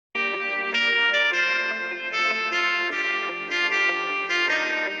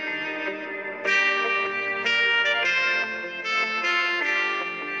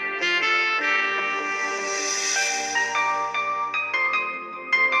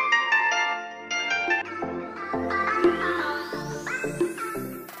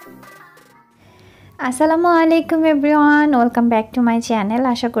আসসালামু আলাইকুম everyone, welcome back to my channel.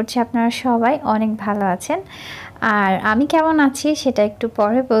 আশা করছি আপনারা সবাই অনেক ভালো আছেন। আর আমি কেমন আছি সেটা একটু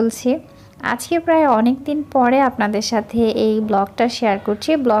পরে বলছি। আজকে প্রায় অনেক দিন পরে আপনাদের সাথে এই ব্লগটা শেয়ার করছি।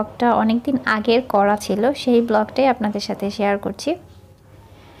 ব্লগটা অনেক দিন আগের করা ছিল, সেই ব্লগটাই আপনাদের সাথে শেয়ার করছি।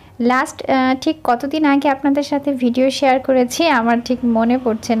 লাস্ট ঠিক কতদিন আগে আপনাদের সাথে ভিডিও শেয়ার করেছি আমার ঠিক মনে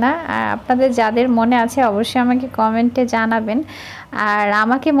পড়ছে না। আপনাদের যাদের মনে আছে অবশ্যই আমাকে কমেন্টে জানাবেন। আর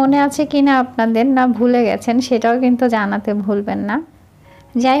আমাকে মনে আছে কিনা আপনাদের, না ভুলে গেছেন সেটাও কিন্তু জানাতে ভুলবেন না।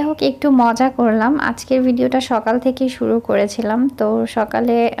 যাই হোক, একটু মজা করলাম। আজকের ভিডিওটা সকাল থেকেই শুরু করেছিলাম। তো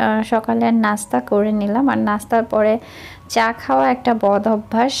সকালে নাস্তা করে নিলাম, আর নাস্তার পরে চা খাওয়া একটা বদ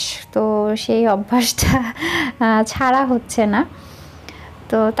অভ্যাস। তো সেই অভ্যাসটা ছাড়া হচ্ছে না।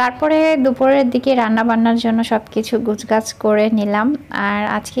 তো তারপরে দুপুরের দিকে রান্না বান্নার জন্য সব কিছু গুছগাছ করে নিলাম। আর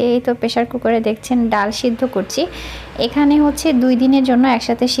আজকে এই তো প্রেশার কুকারে দেখছেন ডাল সিদ্ধ করছি। এখানে হচ্ছে 2 দিনের জন্য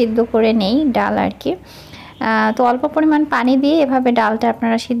একসাথে সিদ্ধ করে নেই ডাল আর কি। তো অল্প পরিমাণ পানি দিয়ে এভাবে ডালটা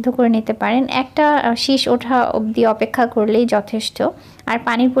আপনারা সিদ্ধ করে নিতে পারেন। একটা শীষ ওঠা অবধি অপেক্ষা করলেই যথেষ্ট। আর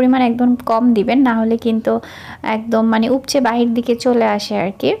পানির পরিমাণ একদম কম দিবেন, না হলে কিন্তু একদম উপচে বাহির দিকে চলে আসে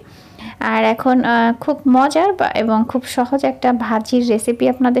আর কি। আর এখন খুব মজার এবং খুব সহজ একটা ভাজির রেসিপি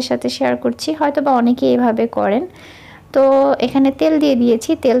আপনাদের সাথে শেয়ার করছি। হয়তো বা অনেকেই এভাবে করেন। তো এখানে তেল দিয়ে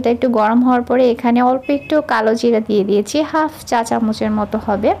দিয়েছি। তেলটা একটু গরম হওয়ার পরে এখানে অল্প একটু কালো জিরা দিয়ে দিয়েছি, হাফ চা চামচের মতো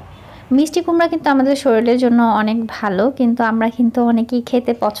হবে। মিষ্টি কুমড়া কিন্তু আমাদের শরীরের জন্য অনেক ভালো, কিন্তু আমরা কিন্তু অনেকেই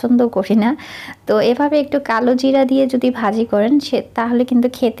খেতে পছন্দ করি না। তো এভাবে একটু কালো জিরা দিয়ে যদি ভাজি করেন তাহলে কিন্তু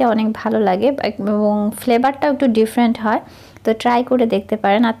খেতে অনেক ভালো লাগে এবং ফ্লেভারটাও একটু ডিফারেন্ট হয়। তো ট্রাই করে দেখতে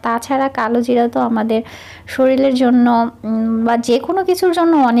পারেন। আর তাছাড়া কালো জিরা তো আমাদের শরীরের জন্য বা যে কোনো কিছুর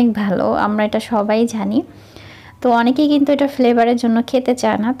জন্য অনেক ভালো, আমরা এটা সবাই জানি। তো অনেকেই কিন্তু এটা ফ্লেভারের জন্য খেতে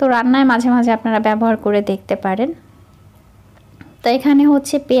চায় না। তো রান্নায় মাঝে মাঝে আপনারা ব্যবহার করে দেখতে পারেন। তো এখানে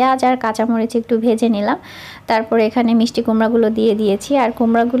হচ্ছে পেঁয়াজ আর কাঁচামরিচ একটু ভেজে নিলাম। তারপরে এখানে মিষ্টি কুমড়াগুলো দিয়ে দিয়েছি। আর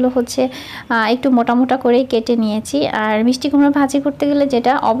কুমড়াগুলো হচ্ছে একটু মোটা মোটা করেই কেটে নিয়েছি। আর মিষ্টি কুমড়া ভাজি করতে গেলে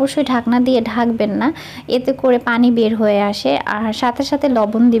যেটা, অবশ্যই ঢাকনা দিয়ে ঢাকবেন না, এতে করে পানি বের হয়ে আসে। আর সাথে সাথে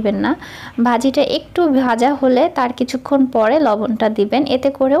লবণ দিবেন না। ভাজিটা একটু ভাজা হলে তার কিছুক্ষণ পরে লবণটা দিবেন,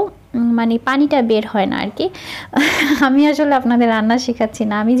 এতে করেও পানিটা বের হয় না আর কি। আমি আসলে আপনাদের রান্না শেখাচ্ছি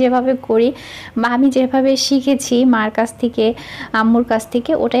না, আমি যেভাবে করি বা আমি যেভাবে শিখেছি মার কাছ থেকে, আম্মুর কাছ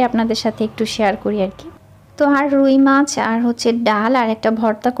থেকে, ওটাই আপনাদের সাথে একটু শেয়ার করি আর কি। তো আর রুই মাছ আর হচ্ছে ডাল আর একটা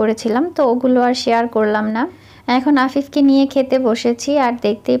ভর্তা করেছিলাম, তো ওগুলো আর শেয়ার করলাম না। এখন আফিফকে নিয়ে খেতে বসেছি। আর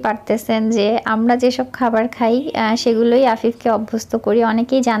দেখতেই পারতেছেন যে আমরা যেসব খাবার খাই সেগুলোই আফিফকে অভ্যস্ত করি।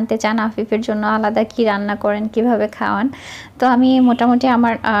 অনেকেই জানতে চান আফিফের জন্য আলাদা কি রান্না করেন, কিভাবে খাওয়ান। তো আমি মোটামুটি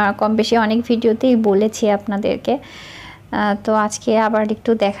আমার কম বেশি অনেক ভিডিওতেই বলেছি আপনাদেরকে। তো আজকে আবার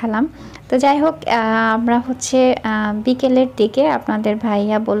একটু দেখালাম। তো যাই হোক, আমরা হচ্ছে বিকেলের দিকে আপনাদের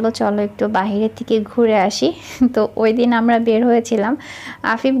ভাইয়া বলল চলো একটু বাহিরের থেকে ঘুরে আসি। তো ওই দিন আমরা বের হয়েছিলাম,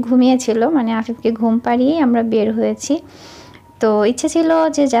 আফিফ ঘুমিয়েছিল, আফিফকে ঘুম পাড়িয়েই আমরা বের হয়েছি। তো ইচ্ছে ছিল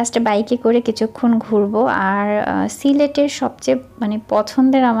যে জাস্ট বাইকে করে কিছুক্ষণ ঘুরবো। আর সিলেটের সবচেয়ে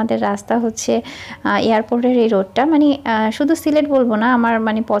পছন্দের আমাদের রাস্তা হচ্ছে এয়ারপোর্টের এই রোডটা। শুধু সিলেট বলবো না, আমার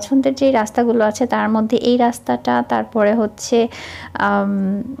পছন্দের যে রাস্তাগুলো আছে তার মধ্যে এই রাস্তাটা, তারপরে হচ্ছে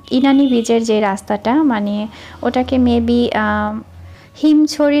ইনানি ব্রিজের যে রাস্তাটা, ওটাকে মেবি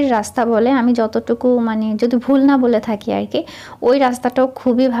হিমছড়ির রাস্তা বলে, আমি যতটুকু যদি ভুল না বলে থাকি আর কি। ওই রাস্তাটাও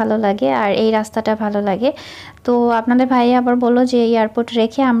খুবই ভালো লাগে আর এই রাস্তাটা ভালো লাগে। তো আপনাদের ভাই আবার বললো যে এয়ারপোর্ট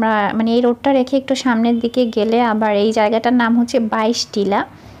রেখে আমরা এই রোডটা রেখে একটু সামনের দিকে গেলে আবার এই জায়গাটার নাম হচ্ছে 22 টিলা।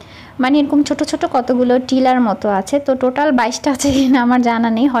 এরকম ছোট ছোট কতগুলো টিলার মতো আছে। তো টোটাল 22টা আছে কিনা আমার জানা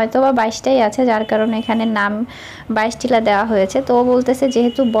নেই, হয়তো বা 22টাই আছে, যার কারণে এখানে নাম 22 টিলা দেওয়া হয়েছে। তো ও বলতেছে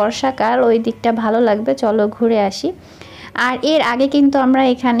যেহেতু বর্ষাকাল ওই দিকটা ভালো লাগবে, চলো ঘুরে আসি। আর এর আগে কিন্তু আমরা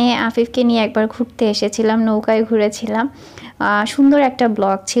এখানে আফিফকে নিয়ে একবার ঘুরতে এসেছিলাম, নৌকায় ঘুরেছিলাম। সুন্দর একটা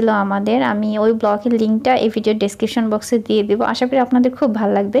ব্লগ ছিল আমাদের, আমি ওই ব্লগের লিঙ্কটা এই ভিডিওর ডেসক্রিপশন বক্সে দিয়ে দেবো। আশা করি আপনাদের খুব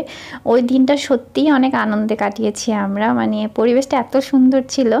ভালো লাগবে। ওই দিনটা সত্যিই অনেক আনন্দে কাটিয়েছি আমরা, পরিবেশটা এত সুন্দর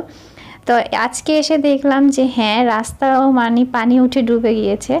ছিল। তো আজকে এসে দেখলাম যে হ্যাঁ, রাস্তাও পানি উঠে ডুবে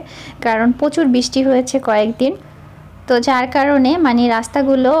গিয়েছে, কারণ প্রচুর বৃষ্টি হয়েছে কয়েকদিন। তো যার কারণে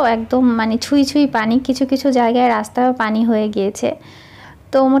রাস্তাগুলো একদম ছুঁই ছুঁই পানি, কিছু কিছু জায়গায় রাস্তাও পানি হয়ে গিয়েছে।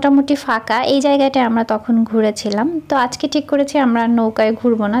 তো মোটামুটি ফাঁকা এই জায়গাটায় আমরা তখন ঘুরেছিলাম। তো আজকে ঠিক করেছি আমরা নৌকায়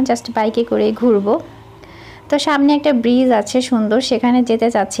ঘুরবো না, জাস্ট বাইকে করেই ঘুরবো। তো সামনে একটা ব্রিজ আছে সুন্দর, সেখানে যেতে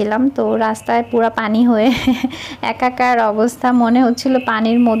চাচ্ছিলাম। তো রাস্তায় পুরো পানি হয়ে একাকার অবস্থা, মনে হচ্ছিল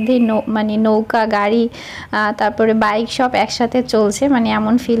পানির মধ্যেই নৌকা, গাড়ি, তারপরে বাইক সব একসাথে চলছে,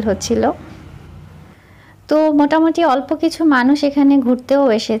 এমন ফিল হচ্ছিল। তো মোটামুটি অল্প কিছু মানুষ এখানে ঘুরতেও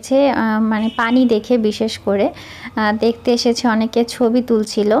এসেছে, পানি দেখে বিশেষ করে দেখতে এসেছে, অনেকে ছবি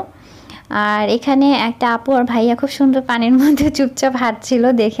তুলছিল। আর এখানে একটা আপু আর ভাইয়া খুব সুন্দর পানির মধ্যে চুপচাপ হাঁটছিল,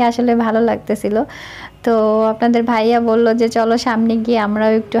 দেখে আসলে ভালো লাগতেছিল। তো আপনাদের ভাইয়া বলল যে চলো সামনে গিয়ে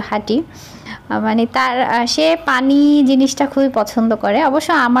আমরাও একটু হাঁটি। মানে তার সে পানি জিনিসটা খুবই পছন্দ করে। অবশ্য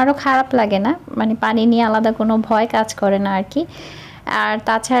আমারও খারাপ লাগে না, মানে পানি নিয়ে আলাদা কোনো ভয় কাজ করে না আর কি। আর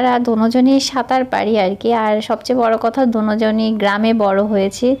তাছাড়া দুজনই সাঁতার পারি আর কি। আর সবচেয়ে বড় কথা, দুজনই গ্রামে বড়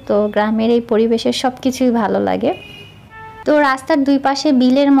হয়েছি, তো গ্রামের এই পরিবেশের সব কিছুই ভালো লাগে। তো রাস্তার দুই পাশে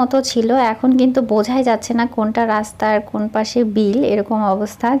বিলের মতো ছিল, এখন কিন্তু বোঝাই যাচ্ছে না কোনটা রাস্তা আর কোন পাশে বিল, এরকম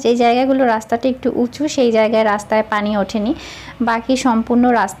অবস্থা। যে জায়গাগুলো রাস্তাটা একটু উঁচু সেই জায়গায় রাস্তায় পানি ওঠেনি, বাকি সম্পূর্ণ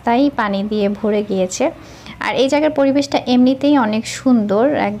রাস্তাই পানি দিয়ে ভরে গিয়েছে। আর এই জায়গার পরিবেশটা এমনিতেই অনেক সুন্দর,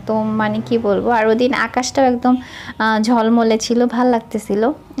 একদম মানে কি বলবো। আর ওদিন আকাশটাও একদম ঝলমলে ছিল, ভাল লাগতেছিল।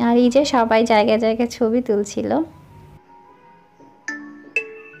 আর এই যে সবাই জায়গায় জায়গায় ছবি তুলছিল।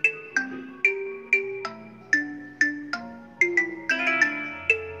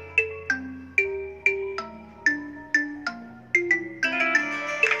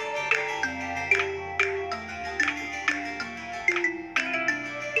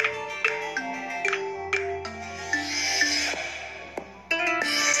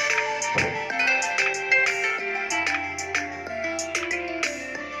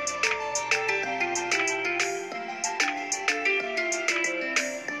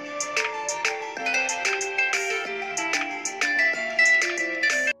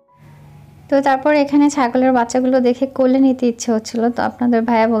 তো তারপর এখানে ছাগলের বাচ্চাগুলো দেখে কোলে নিতে ইচ্ছে হচ্ছিল, তো আপনাদের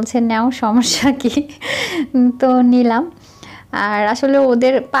ভাইয়া বলছে নাও, সমস্যা কি। তো নিলাম। আর আসলে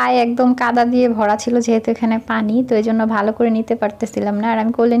ওদের পায়ে একদম কাদা দিয়ে ভরা ছিল, যেহেতু এখানে পানি, তো এই জন্য ভালো করে নিতে পারতেছিলাম না। আর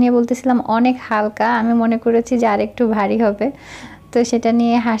আমি কোলে নিয়ে বলতেছিলাম অনেক হালকা, আমি মনে করেছি যে আর একটু ভারী হবে, তো সেটা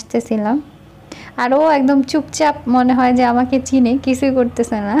নিয়ে হাসতেছিলাম। আর ও একদম চুপচাপ, মনে হয় যে আমাকে চিনে, কিছুই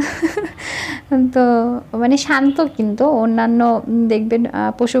করতেছে না। তো মানে শান্ত, কিন্তু অন্যান্য দেখবেন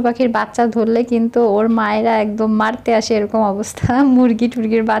পশু পাখির বাচ্চা ধরলে কিন্তু ওর মায়েরা একদম মারতে আসে, এরকম অবস্থা। মুরগি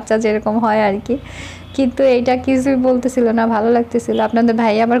টুরগির বাচ্চা যেরকম হয় আর কি। কিন্তু এইটা কিছুই বলতেছিল না, ভালো লাগতেছিল। আপনাদের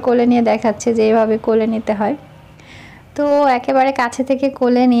ভাই আবার কোলে নিয়ে দেখাচ্ছে যে এইভাবে কোলে নিতে হয়। তো একেবারে কাছে থেকে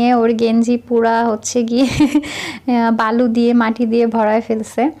কোলে নিয়ে ওর গেঞ্জি পুরা হচ্ছে গিয়ে বালু দিয়ে মাটি দিয়ে ভরায়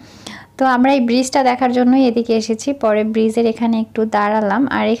ফেলছে। তো আমরা এই ব্রিজটা দেখার জন্যই এদিকে এসেছি। পরে ব্রিজের এখানে একটু দাঁড়ালাম,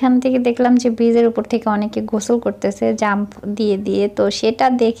 আর এখান থেকে দেখলাম যে ব্রিজের উপর থেকে অনেকে গোসল করতেছে জাম্প দিয়ে দিয়ে। তো সেটা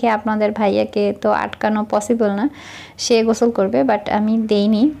দেখে আপনাদের ভাইয়াকে তো আটকানো পসিবল না, সে গোসল করবে, বাট আমি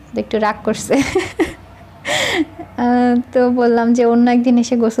দেইনি, একটু রাগ করছে। তো বললাম যে অন্য একদিন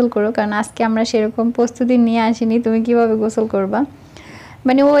এসে গোসল করো, কারণ আজকে আমরা সেরকম প্রস্তুতি নিয়ে আসিনি, তুমি কিভাবে গোসল করবা।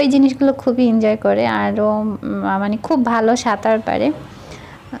 মানে ও এই জিনিসগুলো খুবই এনজয় করে, আর ও মানে খুব ভালো সাঁতার পারে।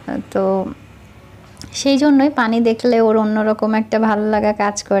 তো সেই জন্যই পানি দেখলে ওর অন্যরকম একটা ভালো লাগা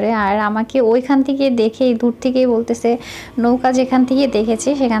কাজ করে। আর আমাকে ওইখান থেকে দেখেই, দূর থেকেই বলতেছে, নৌকা যেখান থেকে দেখেছে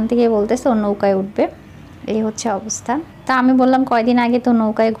সেখান থেকে বলতেছে ও নৌকায় উঠবে। এই হচ্ছে অবস্থা। তা আমি বললাম কয়দিন আগে তো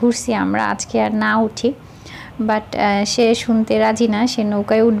নৌকায় ঘুরছি আমরা, আজকে আর না উঠি। বাট সে শুনতে রাজি না, সে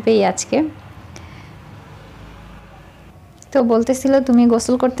নৌকায় উঠবেই আজকে। তো বলতেছিল তুমি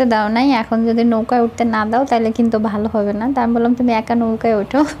গোসল করতে দাও নাই, এখন যদি নৌকায় উঠতে না দাও তাহলে কিন্তু ভালো হবে না। তা আমি বললাম তুমি একা নৌকায়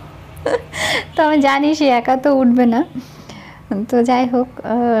ওঠো। তো আমি জানি সে একা তো উঠবে না। তো যাই হোক,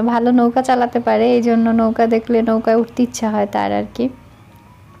 ভালো নৌকা চালাতে পারে, এই জন্য নৌকা দেখলে নৌকায় উঠতে ইচ্ছা হয় তার আর কি।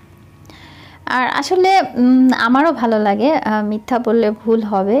 আর আসলে আমারও ভালো লাগে, মিথ্যা বললে ভুল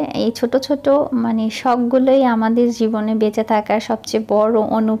হবে। এই ছোট ছোট মানে শখগুলোই আমাদের জীবনে বেঁচে থাকার সবচেয়ে বড়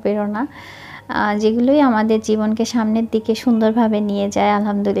অনুপ্রেরণা, যেগুলোই আমাদের জীবনকে সামনের দিকে সুন্দরভাবে নিয়ে যায়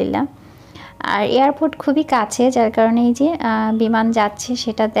আলহামদুলিল্লাহ। আর এয়ারপোর্ট খুবই কাছে, যার কারণে এই যে বিমান যাচ্ছে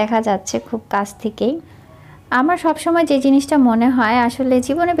সেটা দেখা যাচ্ছে খুব কাছ থেকেই। আমার সবসময় যে জিনিসটা মনে হয়, আসলে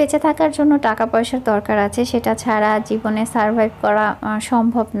জীবনে বেঁচে থাকার জন্য টাকা পয়সার দরকার আছে, সেটা ছাড়া জীবনে সারভাইভ করা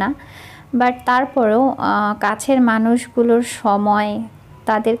সম্ভব না। বাট তারপরেও কাছের মানুষগুলোর সময়,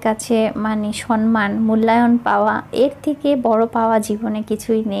 তাদের কাছে মানে সম্মান, মূল্যায়ন পাওয়া, এর থেকে বড় পাওয়া জীবনে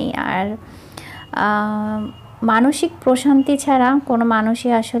কিছুই নেই। আর মানসিক প্রশান্তি ছাড়া কোনো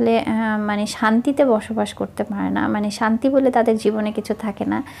মানুষই আসলে মানে শান্তিতে বসবাস করতে পারে না। মানে শান্তি বলে তাদের জীবনে কিছু থাকে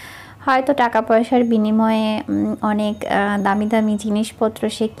না। হয়তো টাকা পয়সার বিনিময়ে অনেক দামি দামি জিনিসপত্র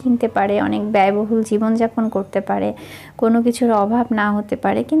সে কিনতে পারে, অনেক ব্যয়বহুল জীবনযাপন করতে পারে, কোনো কিছুর অভাব না হতে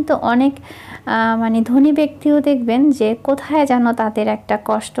পারে, কিন্তু অনেক মানে ধনী ব্যক্তিও দেখবেন যে কোথায় যেন তাদের একটা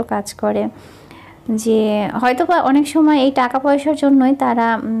কষ্ট কাজ করে, যে হয়তো বা অনেক সময় এই টাকা পয়সার জন্যই তারা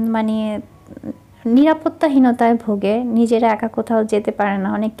মানে নিরাপত্তাহীনতায় ভোগে, নিজেরা একা কোথাও যেতে পারে না,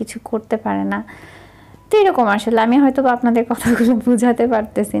 অনেক কিছু করতে পারে না। তো এরকম আসলে আমি হয়তো আপনাদের কথাগুলো বোঝাতে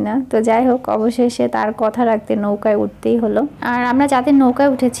পারতেছি না। তো যাই হোক, অবশেষে তার কথা রাখতে নৌকায় উঠতেই হলো। আর আমরা যাদের নৌকায়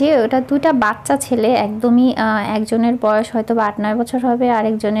উঠেছি ওটা দুইটা বাচ্চা ছেলে, একদমই একজনের বয়স হয়তো 8-9 বছর হবে,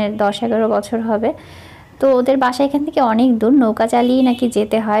 আরেকজনের 10-11 বছর হবে। তো ওদের বাসা এখান থেকে অনেক দূর, নৌকা চালিয়ে নাকি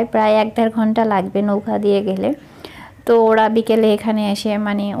যেতে হয়, প্রায় 1-1.5 ঘন্টা লাগবে নৌকা দিয়ে গেলে। তো ওরা বিকেলে এখানে এসে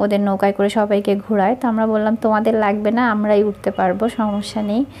মানে ওদের নৌকায় করে সবাইকে ঘোরায়। তো আমরা বললাম তোমাদের লাগবে না, আমরাই উঠতে পারবো, সমস্যা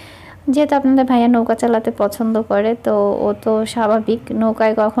নেই। যেহেতু আপনাদের ভাইয়া নৌকা চালাতে পছন্দ করে, তো ও তো স্বাভাবিক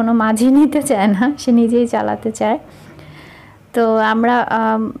নৌকায় কখনো মাঝি নিতে চায় না, সে নিজেই চালাতে চায়। তো আমরা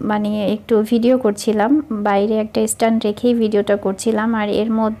মানে একটু ভিডিও করছিলাম, বাইরে একটা স্ট্যান্ড রেখেই ভিডিওটা করছিলাম। আর এর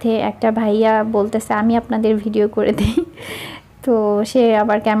মধ্যে একটা ভাইয়া বলতেছে আমি আপনাদের ভিডিও করে দিই, তো সে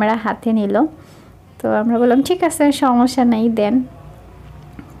আবার ক্যামেরা হাতে নিল। তো আমরা বললাম ঠিক আছে, সমস্যা নেই, দেন।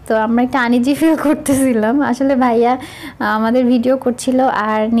 তো আমরা একটা আনইজি ফিল করতেছিলাম, আসলে ভাইয়া আমাদের ভিডিও করছিল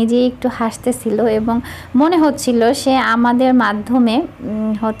আর নিজেই একটু হাসতেছিল এবং মনে হচ্ছিল সে আমাদের মাধ্যমে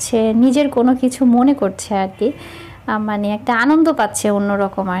হচ্ছে নিজের কোনো কিছু মনে করছে আর কি, মানে একটা আনন্দ পাচ্ছে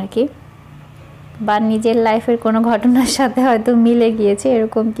অন্যরকম আর কি, বা নিজের লাইফের কোনো ঘটনার সাথে হয়তো মিলে গিয়েছে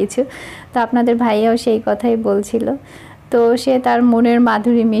এরকম কিছু। তো আপনাদের ভাইয়াও সেই কথাই বলছিল। তো সে তার মনের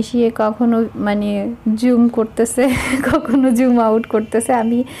মাধুরী মিশিয়ে কখনো মানে জুম করতেছে, কখনো জুম আউট করতেছে,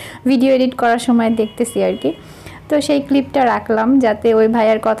 আমি ভিডিও এডিট করার সময় দেখতেছি আর কি। তো সেই ক্লিপটা রাখলাম যাতে ওই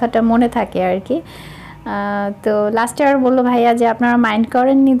ভাইয়ার কথাটা মনে থাকে আর কি। তো লাস্টে আর বললো ভাইয়া যে আপনারা মাইন্ড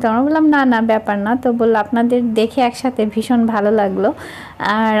করেননি? তো আমরা বললাম না না, ব্যাপার না। তো বললো আপনাদের দেখে একসাথে ভীষণ ভালো লাগলো,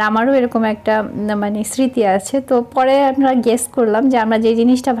 আর আমারও এরকম একটা মানে স্মৃতি আছে। তো পরে আমরা গেস করলাম যে আমরা যে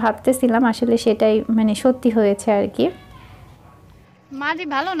জিনিসটা ভাবতেছিলাম আসলে সেটাই মানে সত্যি হয়েছে আর কি। মাঝি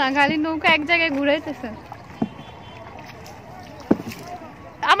ভালো না, খালি নৌকা এক জায়গায় ঘুরাইতেছে।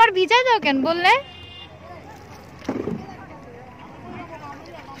 আমার ভিজাই দাও কেন বললে?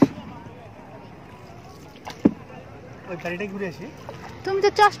 তুমি তো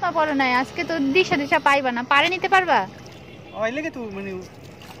চশমা পরো নাই, আজকে তো দিশা দিশা পাইবা না, পারে নিতে পারবা?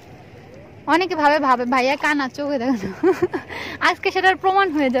 অনেকে ভাবে ভাইয়া কানা, চোখে দেখো আজকে সেটার প্রমাণ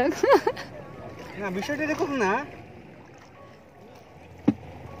হয়ে যাক। না বিষয়টা এরকম না,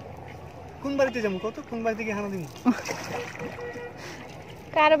 কোন বাড়িতে যাবো, কত কোন বাড়িতে গিয়ে হানা দিব?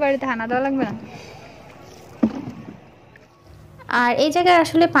 কারো বাড়িতে হানা দেওয়া লাগবে না। আর এই জায়গায়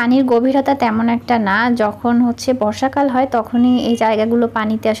আসলে পানির গভীরতা তেমন একটা না, যখন হচ্ছে বর্ষাকাল হয় তখনই এই জায়গাগুলো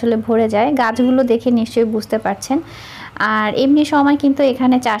পানিতে আসলে ভরে যায়। গাছগুলো দেখে নিশ্চয়ই বুঝতে পারছেন। আর এমনি সময় কিন্তু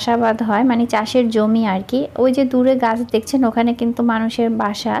এখানে চাষাবাদ হয়, মানে চাষের জমি আর কি। ওই যে দূরে গাছ দেখছেন ওখানে কিন্তু মানুষের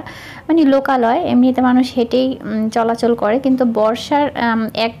বাসা, মানে লোকালয়, এমনিতে মানুষ হেঁটেই চলাচল করে। কিন্তু বর্ষার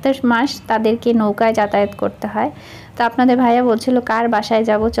 1-2 মাস তাদেরকে নৌকায় যাতায়াত করতে হয়। তো আপনাদের ভাইয়া বলছিল কার বাসায়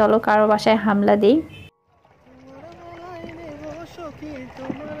যাব, চলো কারো বাসায় হামলা দিই।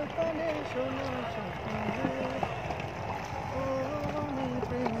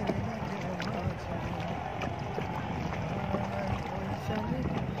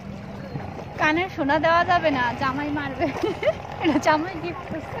 কানের সোনা দেওয়া যাবে না, জামাই মারবে। এটা জামাই গিফট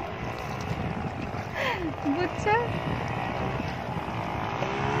করছে, বুঝছো?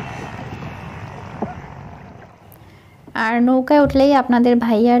 আর নৌকায় উঠলেই আপনাদের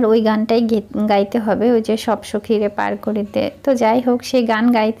ভাইয়ার ওই গানটাই গাইতে হবে, ওই যে সব সখীরে পার করিতে। তো যাই হোক, সে গান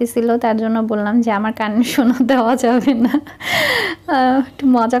গাইতেছিল, তার জন্য বললাম যে আমার কানে শোনা দেওয়া যাবে না, একটু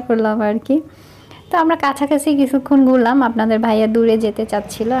মজা করলাম আর কি। তো আমরা কাছাকাছি কিছুক্ষণ ঘুরলাম, আপনাদের ভাইয়া দূরে যেতে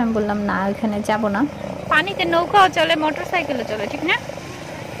চাচ্ছিল, আমি বললাম না ওখানে যাব না। পানিতে নৌকাও চলে, মোটর সাইকেলও চলে, ঠিক না?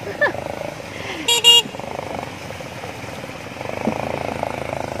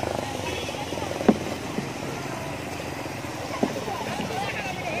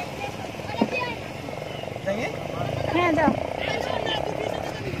 হ্যাঁ যাও।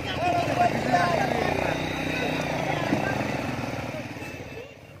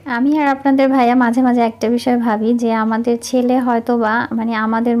 আমি আর আপনাদের ভাইয়া মাঝে মাঝে একটা বিষয় ভাবি যে আমাদের ছেলে হয়তো বা মানে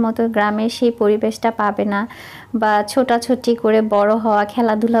আমাদের মতো গ্রামের সেই পরিবেশটা পাবে না, বা ছোটাছুটি করে বড় হওয়া,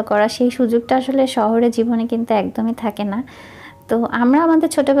 খেলাধুলা করা, সেই সুযোগটা আসলে শহরে জীবনে কিন্তু একদমই থাকে না। তো আমরা আমাদের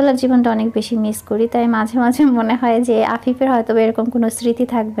ছোটোবেলার জীবনটা অনেক বেশি মিস করি, তাই মাঝে মাঝে মনে হয় যে আফিফের হয়তো এরকম কোনো স্মৃতি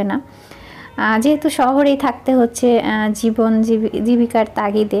থাকবে না, যেহেতু শহরেই থাকতে হচ্ছে জীবন জীবিকার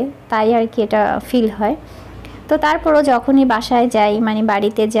তাগিদে, তাই আর কি এটা ফিল হয়। তো তারপরও যখনই বাসায় যাই, মানে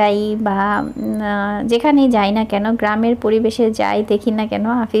বাড়িতে যাই বা যেখানেই যাই না কেন, গ্রামের পরিবেশে যাই দেখি না কেন,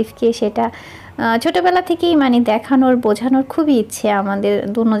 আফিফকে সেটা ছোটোবেলা থেকেই মানে দেখানোর বোঝানোর খুবই ইচ্ছে আমাদের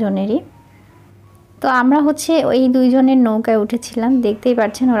দুজনেরই। তো আমরা হচ্ছে ওই 2 জনের নৌকায় উঠেছিলাম, দেখতেই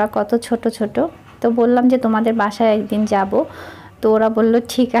পাচ্ছেন ওরা কত ছোট ছোট। তো বললাম যে তোমাদের বাসায় একদিন যাব। তো ওরা বলল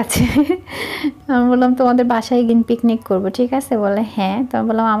ঠিক আছে। আমি বললাম তোমাদের বাসায় একদিন পিকনিক করব, ঠিক আছে? বলে হ্যাঁ। তো আমি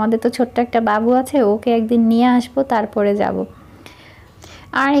বললাম আমাদের তো ছোট্ট একটা বাবু আছে, ওকে একদিন নিয়ে আসবো, তারপরে যাব।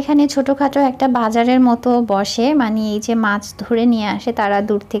 আর এখানে ছোটোখাটো একটা বাজারের মতো বসে, মানে এই যে মাছ ধরে নিয়ে আসে তারা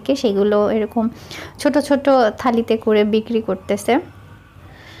দূর থেকে, সেগুলো এরকম ছোট ছোট থালিতে করে বিক্রি করতেছে।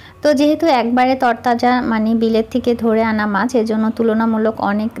 তো যেহেতু একবারে তরতাজা মানে বিলের থেকে ধরে আনা মাছ, এজন্য তুলনামূলক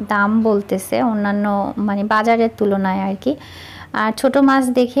অনেক দাম বলতেছে অন্যান্য মানে বাজারের তুলনায় আর কি। আর ছোট মাছ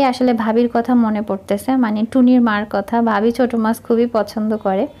দেখে আসলে ভাবির কথা মনে পড়তেছে, মানে টুনির মার কথা। ভাবি ছোট মাছ খুবই পছন্দ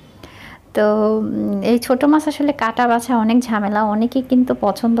করে। তো এই ছোট মাছ আসলে কাটা বাছা অনেক ঝামেলা, অনেকেই কিন্তু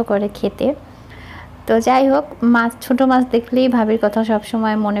পছন্দ করে খেতে। তো যাই হোক, মাছ ছোট মাছ দেখলেই ভাবির কথা সব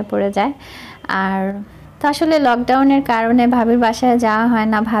সময় মনে পড়ে যায়। আর তো আসলে লকডাউনের কারণে ভাবির বাসায় যাওয়া হয়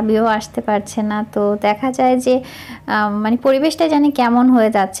না, ভাবিও আসতে পারছে না। তো দেখা যায় যে মানে পরিবেশটা জানি কেমন হয়ে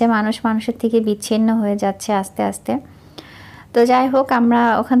যাচ্ছে, মানুষ মানুষের থেকে বিচ্ছিন্ন হয়ে যাচ্ছে আস্তে আস্তে। তো যাই হোক, আমরা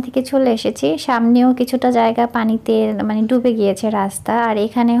ওখান থেকে চলে এসেছি। সামনেও কিছুটা জায়গা পানিতে মানে ডুবে গিয়েছে রাস্তা। আর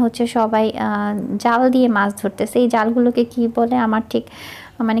এখানে হচ্ছে সবাই জাল দিয়ে মাছ ধরতেছে। এই জালগুলোকে কি বলে আমার ঠিক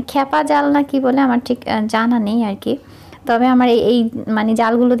মানে খ্যাপা জাল না কি বলে আমার ঠিক জানা নেই আর কি। তবে আমার এই মানে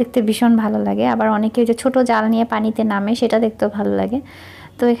জালগুলো দেখতে ভীষণ ভালো লাগে। আবার অনেকে যে ছোট জাল নিয়ে পানিতে নামে, সেটা দেখতেও ভালো লাগে।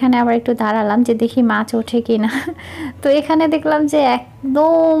 তো এখানে আবার একটু দাঁড়ালাম যে দেখি মাছ ওঠে কি না। তো এখানে দেখলাম যে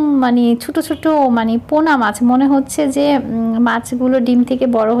একদম মানে ছোট ছোট মানে পোনা মাছ, মনে হচ্ছে যে মাছগুলো ডিম থেকে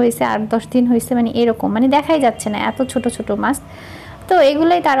বড় হয়েছে 8-10 দিন হয়েছে, মানে এরকম, মানে দেখাই যাচ্ছে না, এত ছোট ছোট মাছ। তো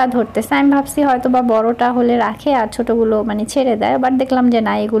এগুলোই তারা ধরতেছে। আমি ভাবছি হয়তো বা বড়টা হলে রাখে আর ছোটগুলো মানে ছেড়ে দেয়, বাট দেখলাম যে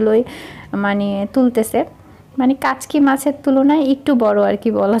না, এগুলোই মানে তুলতেছে। মানে কাচকি মাছের তুলনায় একটু বড় আর কি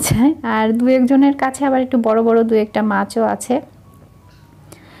বলা যায়। আর দু একজনের কাছে আবার একটু বড় বড় দু একটা মাছও আছে।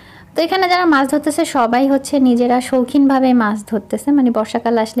 তো এখানে যারা মাছ ধরতেছে সবাই হচ্ছে নিজেরা শৌখিনভাবে মাছ ধরতেছে, মানে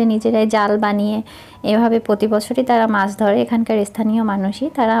বর্ষাকাল আসলে নিজেরাই জাল বানিয়ে এভাবে প্রতি বছরই তারা মাছ ধরে, এখানকার স্থানীয় মানুষই।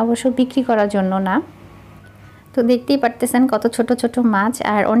 তারা অবশ্য বিক্রি করার জন্য না। তো দেখতেই পারতেছেন কত ছোট ছোট মাছ।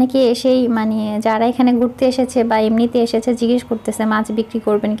 আর অনেকে এসেই মানে যারা এখানে ঘুরতে এসেছে বা এমনিতে এসেছে জিজ্ঞেস করতেছে মাছ বিক্রি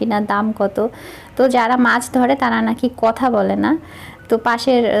করবেন কিনা, দাম কত। তো যারা মাছ ধরে তারা নাকি কথা বলে না, তো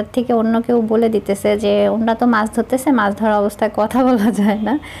পাশের থেকে অন্য কেউ বলে দিতেছে যে ওনারা তো মাছ ধরতেছে, মাছ ধরা অবস্থায় কথা বলা যায়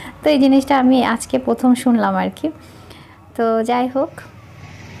না। তো এই জিনিসটা আমি আজকে প্রথম শুনলাম আর কি। তো যাই হোক,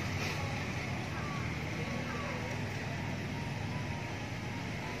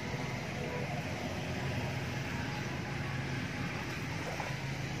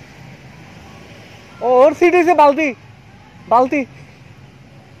 ওর সিট হয়েছে বালতি বালতি।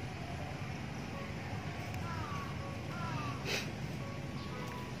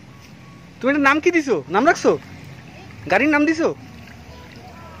 তুমি এটার নাম কি দিছো? নাম রাখছো? গাড়ির নাম দিছো?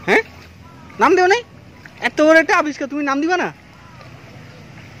 হ্যাঁ, নাম দেও নাই? এত বড় একটা আবিষ্কার, তুমি নাম দিবা না?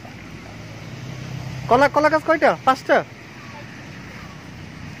 কলা কলা গাছ কয়টা? 5টা?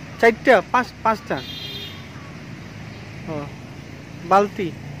 4টা? 5টা? ও, বালতি।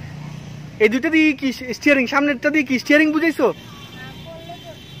 এই দুইটা দিয়ে কি স্টিয়ারিং? সামনেরটা দিয়ে কি স্টিয়ারিং বুঝাইছো?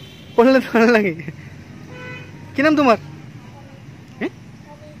 পড়লে তো ভালো লাগে। কি নাম তোমার? হ্যাঁ,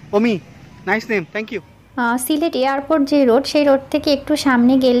 অমি। Nice name, thank you. Sylhet airport যে রোড, সেই রোড থেকে একটু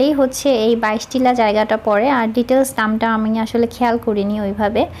সামনে গেলেই হচ্ছে এই 22 টিলা জায়গাটা পড়ে। আর ডিটেলস নামটা আমি আসলে খেয়াল করিনি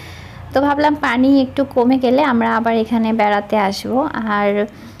ওইভাবে। তো ভাবলাম পানি একটু কমে গেলে আমরা আবার এখানে বেড়াতে আসব। আর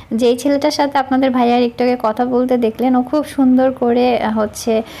যেই ছেলেটার সাথে আপনাদের ভাইয়ার একটু আগে কথা বলতে দেখলেন, ও খুব সুন্দর করে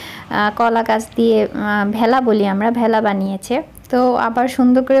হচ্ছে কলা গাছ দিয়ে ভেলা বলি আমরা, ভেলা বানিয়েছে। তো আবার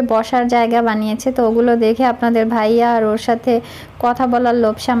সুন্দর করে বসার জায়গা বানিয়েছে। তো ওগুলো দেখে আপনাদের ভাইয়া আর ওর সাথে কথা বলার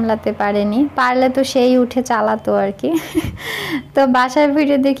লোভ সামলাতে পারেনি, পারলে তো সেই উঠে চালাতো আর কি। তো বাসায়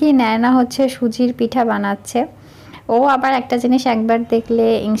ফিরে দেখি নেয়না হচ্ছে সুজির পিঠা বানাচ্ছে। ও আবার একটা জিনিস একবার দেখলে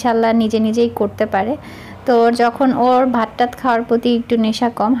ইনশাল্লাহ নিজে নিজেই করতে পারে। তো যখন ওর ভাত টাত খাওয়ার প্রতি একটু নেশা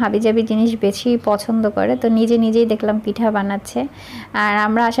কম, হাবিজাবি জিনিস বেশি পছন্দ করে, তো নিজে নিজেই দেখলাম পিঠা বানাচ্ছে। আর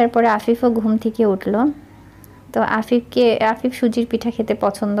আমরা আসার পরে আফিফও ঘুম থেকে উঠলো। তো আফিফ সুজির পিঠা খেতে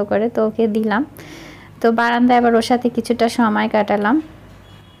পছন্দ করে, তো ওকে দিলাম। তো বারান্দায় আবার ওর সাথে কিছুটা সময় কাটালাম।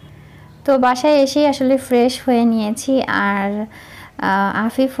 তো বাসায় এসেই আসলে ফ্রেশ হয়ে নিয়েছি। আর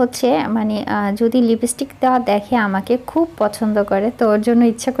আফিফ হচ্ছে মানে যদি লিপস্টিক দেওয়া দেখে আমাকে খুব পছন্দ করে, তো ওর জন্য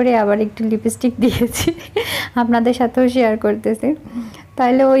ইচ্ছা করে আবার একটু লিপস্টিক দিয়েছি। আপনাদের সাথেও শেয়ার করতেছি।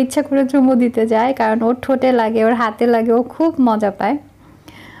 তাইলে ও ইচ্ছা করে চুমু দিতে যায়, কারণ ওর ঠোঁটে লাগে, ওর হাতে লাগে, ও খুব মজা পায়।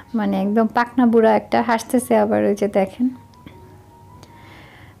 মানে একদম পাকনা বুড়া একটা, হাসতেছে আবার, ওই যে দেখেন।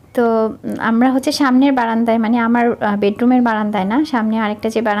 তো আমরা হচ্ছে সামনের বারান্দায়, মানে আমার বেডরুমের বারান্দায় না, সামনে আরেকটা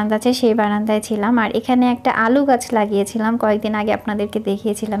যে বারান্দা আছে সেই বারান্দায় ছিলাম। আর এখানে একটা আলু গাছ লাগিয়েছিলাম, কয়েকদিন আগে আপনাদেরকে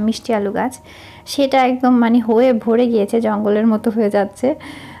দেখিয়েছিলাম, মিষ্টি আলু গাছ। সেটা একদম মানে হয়ে ভরে গিয়েছে, জঙ্গলের মতো হয়ে যাচ্ছে।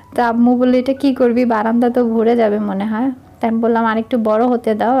 তো আম্মু বললো এটা কী করবি, বারান্দা তো ভরে যাবে মনে হয়। তাই আমি বললাম আরেকটু বড়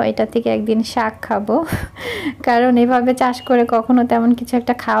হতে দাও, এটা থেকে একদিন শাক খাবো। কারণ এভাবে চাষ করে কখনো তেমন কিছু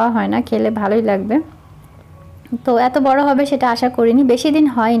একটা খাওয়া হয় না, খেলে ভালোই লাগবে। তো এত বড় হবে সেটা আশা করিনি, বেশি দিন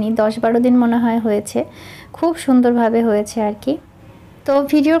হয়নি, 10-12 দিন মনে হয় হয়েছে। খুব সুন্দরভাবে হয়েছে আর কি। তো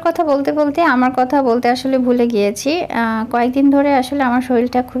ভিডিওর কথা বলতে বলতে আমার কথা বলতে আসলে ভুলে গিয়েছি। কয়েকদিন ধরে আসলে আমার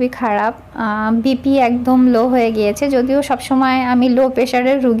শরীরটা খুবই খারাপ, বিপি একদম লো হয়ে গিয়েছে। যদিও সবসময় আমি লো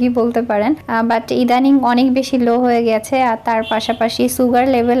প্রেশারের রুগী বলতে পারেন, বাট ইদানিং অনেক বেশি লো হয়ে গেছে। আর তার পাশাপাশি সুগার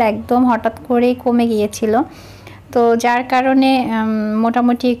লেভেল একদম হঠাৎ করেই কমে গিয়েছিল। তো যার কারণে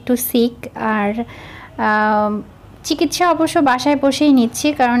মোটামুটি একটু সিক। আর চিকিৎসা অবশ্য বাসায় বসেই নিচ্ছি,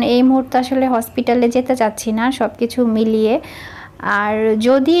 কারণ এই মুহূর্তে আসলে হসপিটালে যেতে চাচ্ছি না সব কিছু মিলিয়ে। আর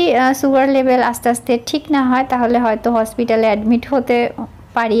যদি সুগার লেভেল আস্তে আস্তে ঠিক না হয় তাহলে হয়তো হসপিটালে অ্যাডমিট হতে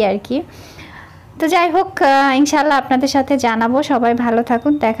পারি আর কি। তো যাই হোক, ইনশাআল্লাহ আপনাদের সাথে জানাবো। সবাই ভালো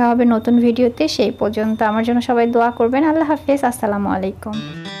থাকুন, দেখা হবে নতুন ভিডিওতে। সেই পর্যন্ত আমার জন্য সবাই দোয়া করবেন। আল্লাহ হাফেজ, আসসালামু আলাইকুম।